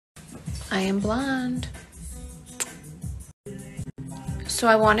I am blonde. So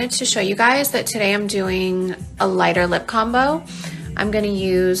I wanted to show you guys that today I'm doing a lighter lip combo. I'm gonna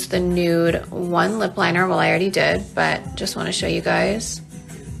use the Nude 1 lip liner. Well, I already did, but just wanna show you guys.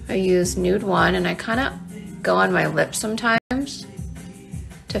 I use Nude 1 and I kinda go on my lips sometimes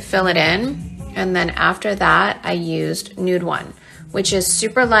to fill it in. And then after that, I used Nude 1, which is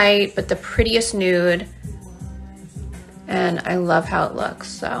super light, but the prettiest nude. And I love how it looks.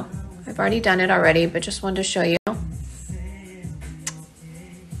 So I've already done it already, but just wanted to show you.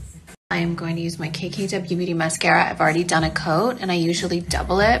 I am going to use my KKW Beauty Mascara. I've already done a coat and I usually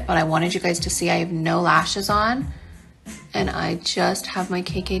double it, but I wanted you guys to see I have no lashes on and I just have my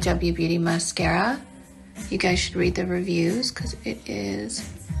KKW Beauty Mascara. You guys should read the reviews because it is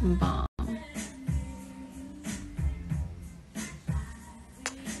bomb.